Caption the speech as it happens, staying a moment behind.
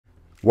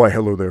Why,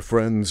 hello there,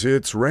 friends.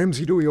 It's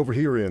Ramsey Dewey over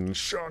here in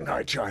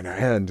Shanghai, China,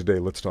 and today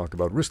let's talk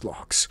about wrist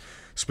locks,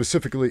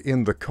 specifically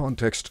in the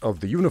context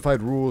of the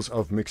unified rules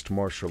of mixed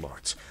martial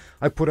arts.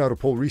 I put out a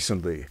poll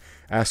recently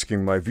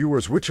asking my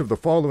viewers which of the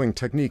following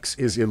techniques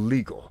is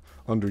illegal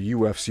under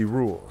UFC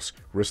rules: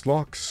 wrist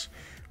locks,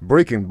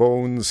 breaking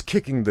bones,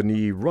 kicking the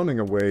knee, running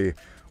away,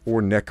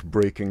 or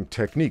neck-breaking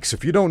techniques.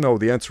 If you don't know,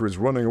 the answer is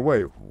running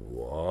away.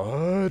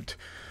 What?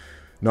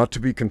 Not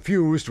to be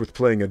confused with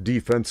playing a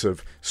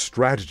defensive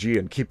strategy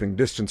and keeping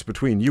distance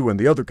between you and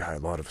the other guy. A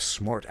lot of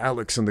smart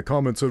Alex in the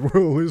comments said,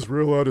 well,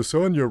 Israel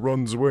Adesanya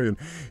runs away and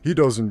he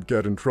doesn't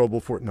get in trouble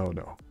for it.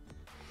 No.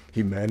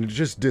 He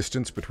manages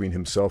distance between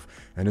himself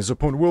and his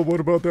opponent. Well, what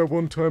about that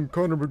one time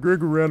Conor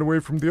McGregor ran away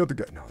from the other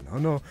guy?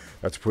 No.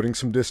 That's putting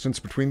some distance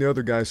between the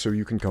other guys so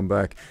you can come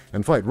back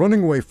and fight.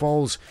 Running away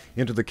falls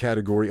into the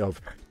category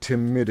of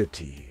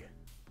timidity,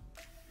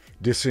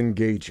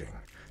 disengaging,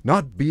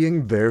 not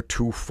being there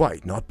to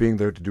fight, not being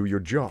there to do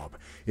your job.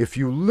 If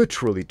you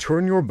literally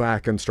turn your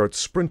back and start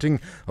sprinting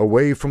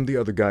away from the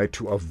other guy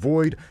to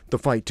avoid the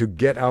fight, to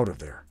get out of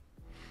there,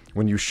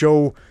 when you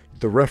show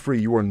the referee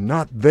you are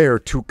not there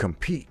to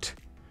compete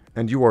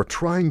and you are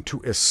trying to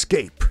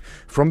escape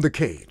from the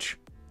cage,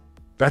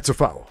 that's a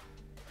foul.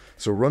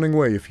 So running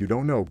away, if you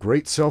don't know,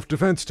 great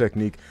self-defense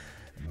technique,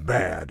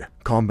 bad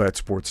combat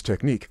sports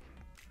technique.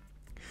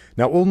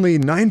 Now, only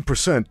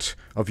 9%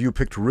 of you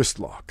picked wrist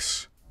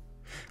locks.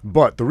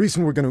 But the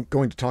reason we're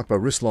going to talk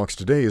about wrist locks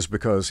today is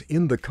because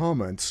in the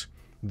comments,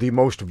 the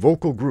most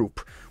vocal group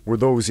were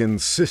those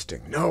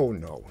insisting,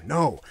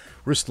 no,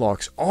 wrist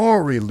locks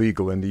are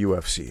illegal in the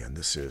UFC, and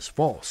this is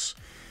false.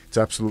 It's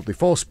absolutely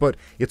false, but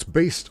it's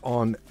based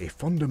on a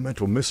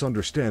fundamental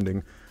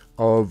misunderstanding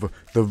of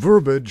the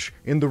verbiage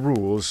in the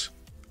rules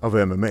of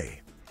MMA.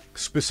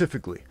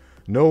 Specifically,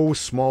 no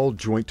small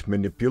joint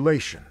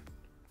manipulation.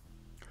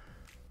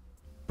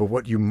 But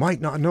what you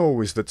might not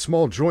know is that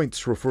small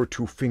joints refer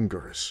to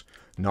fingers,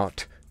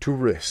 not to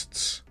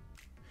wrists.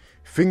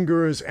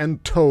 Fingers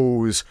and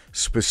toes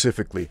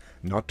specifically,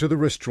 not to the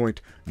wrist joint,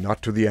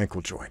 not to the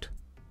ankle joint.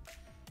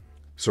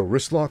 So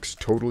wrist locks,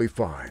 totally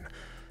fine.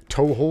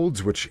 Toe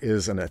holds, which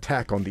is an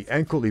attack on the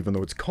ankle, even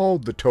though it's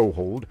called the toe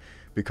hold,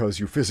 because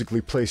you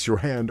physically place your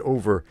hand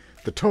over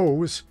the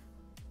toes,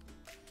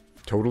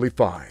 totally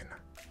fine.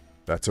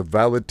 That's a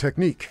valid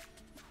technique.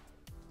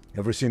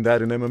 Ever seen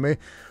that in MMA?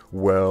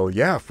 Well,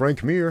 yeah,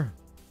 Frank Mir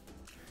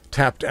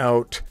tapped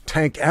out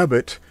Tank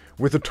Abbott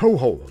with a toe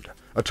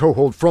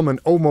hold from an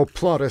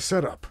omoplata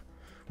setup,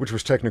 which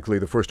was technically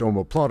the first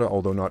omoplata,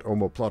 although not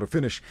omoplata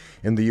finish,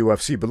 in the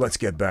UFC. But let's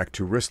get back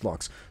to wrist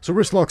locks. So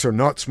wrist locks are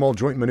not small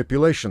joint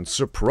manipulation.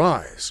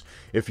 Surprise!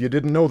 If you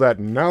didn't know that,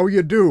 now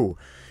you do.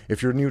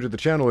 If you're new to the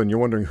channel and you're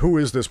wondering, who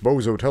is this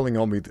bozo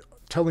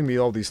telling me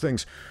all these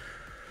things?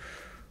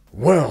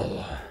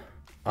 Well,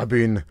 I've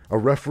been a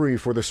referee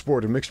for the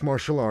sport of mixed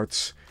martial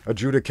arts,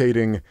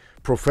 adjudicating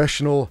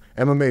professional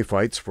MMA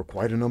fights for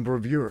quite a number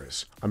of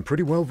years. I'm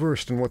pretty well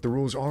versed in what the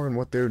rules are and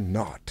what they're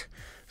not.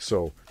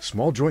 So,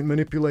 small joint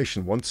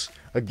manipulation, once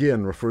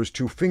again, refers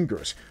to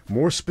fingers.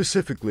 More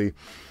specifically,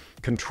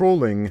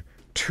 controlling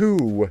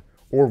two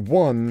or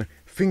one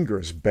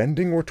fingers,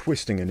 bending or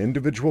twisting an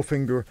individual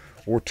finger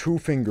or two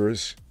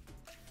fingers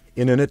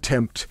in an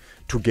attempt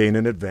to gain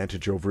an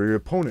advantage over your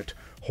opponent.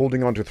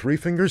 Holding on to three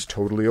fingers,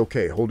 totally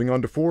okay. Holding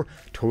on to four,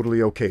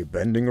 totally okay.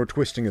 Bending or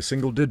twisting a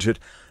single digit,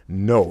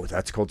 no.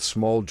 That's called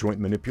small joint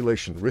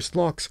manipulation. Wrist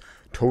locks,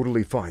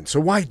 totally fine. So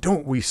why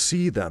don't we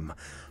see them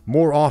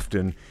more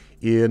often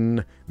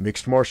in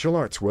mixed martial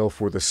arts? Well,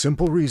 for the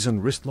simple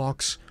reason wrist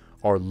locks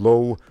are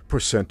low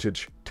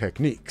percentage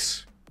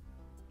techniques.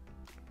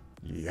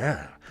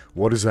 Yeah.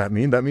 What does that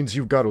mean? That means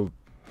you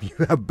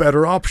have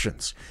better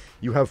options.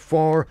 You have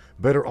far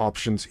better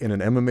options in an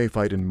MMA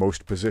fight in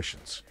most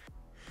positions.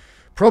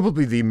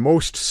 Probably the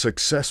most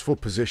successful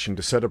position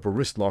to set up a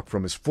wrist lock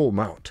from is full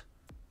mount.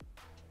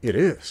 It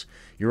is.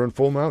 You're in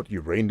full mount, you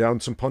rain down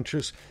some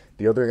punches,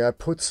 the other guy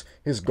puts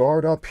his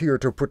guard up here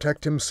to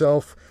protect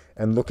himself,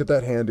 and look at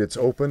that hand, it's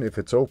open. If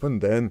it's open,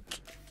 then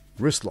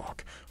wrist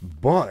lock.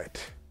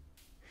 But,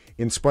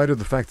 in spite of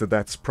the fact that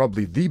that's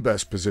probably the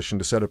best position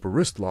to set up a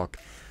wrist lock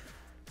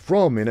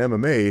from in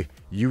MMA,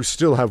 you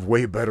still have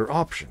way better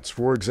options.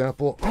 For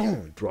example,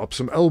 drop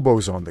some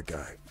elbows on the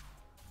guy.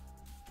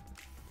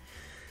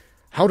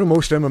 How do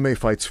most MMA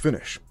fights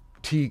finish?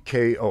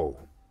 TKO.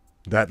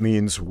 That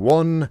means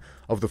one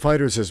of the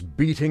fighters is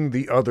beating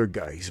the other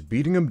guy. He's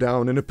beating him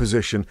down in a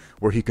position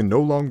where he can no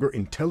longer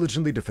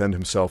intelligently defend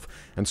himself,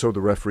 and so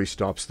the referee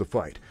stops the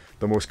fight.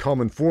 The most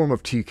common form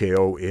of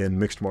TKO in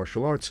mixed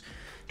martial arts,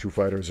 two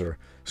fighters are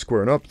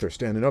squaring up, they're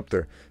standing up,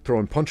 they're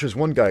throwing punches,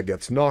 one guy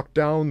gets knocked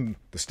down,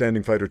 the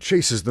standing fighter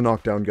chases the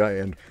knockdown guy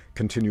and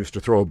continues to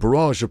throw a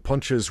barrage of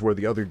punches where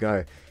the other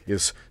guy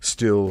is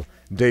still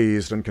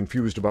dazed and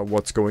confused about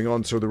what's going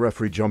on, so the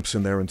referee jumps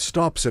in there and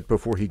stops it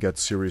before he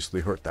gets seriously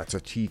hurt. That's a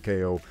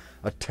TKO,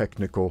 a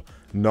technical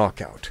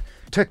knockout.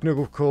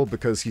 Technical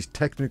because he's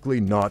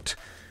technically not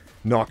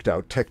knocked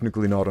out,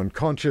 technically not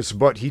unconscious,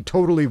 but he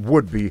totally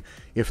would be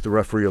if the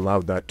referee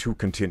allowed that to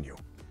continue.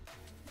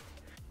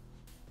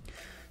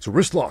 So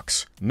wrist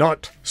locks,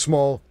 not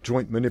small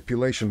joint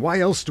manipulation. Why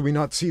else do we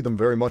not see them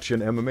very much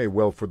in MMA?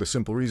 Well, for the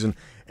simple reason,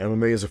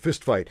 MMA is a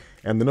fist fight,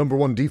 and the number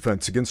one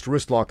defense against a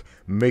wrist lock,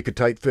 make a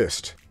tight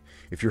fist.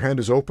 If your hand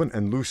is open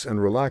and loose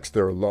and relaxed,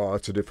 there are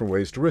lots of different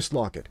ways to wrist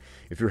lock it.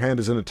 If your hand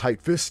is in a tight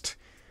fist,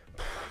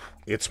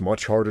 it's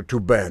much harder to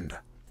bend.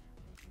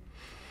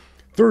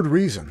 Third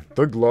reason,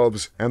 the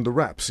gloves and the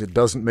wraps. It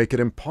doesn't make it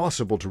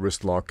impossible to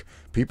wrist lock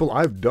people.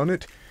 I've done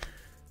it,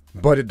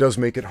 but it does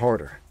make it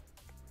harder.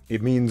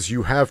 It means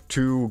you have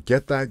to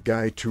get that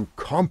guy to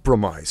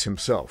compromise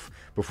himself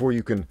before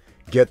you can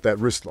get that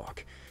wrist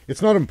lock. It's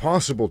not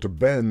impossible to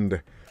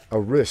bend a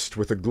wrist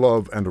with a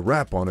glove and a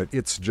wrap on it.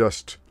 It's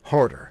just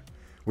harder,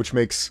 which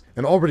makes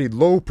an already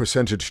low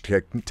percentage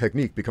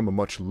technique become a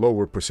much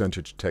lower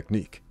percentage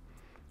technique.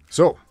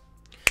 So,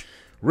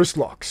 wrist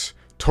locks,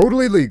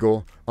 totally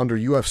legal under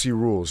UFC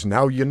rules.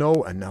 Now you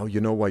know, and now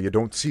you know why you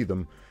don't see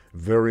them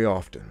very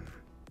often.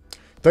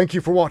 Thank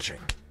you for watching.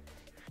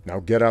 Now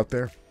get out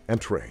there and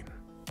train.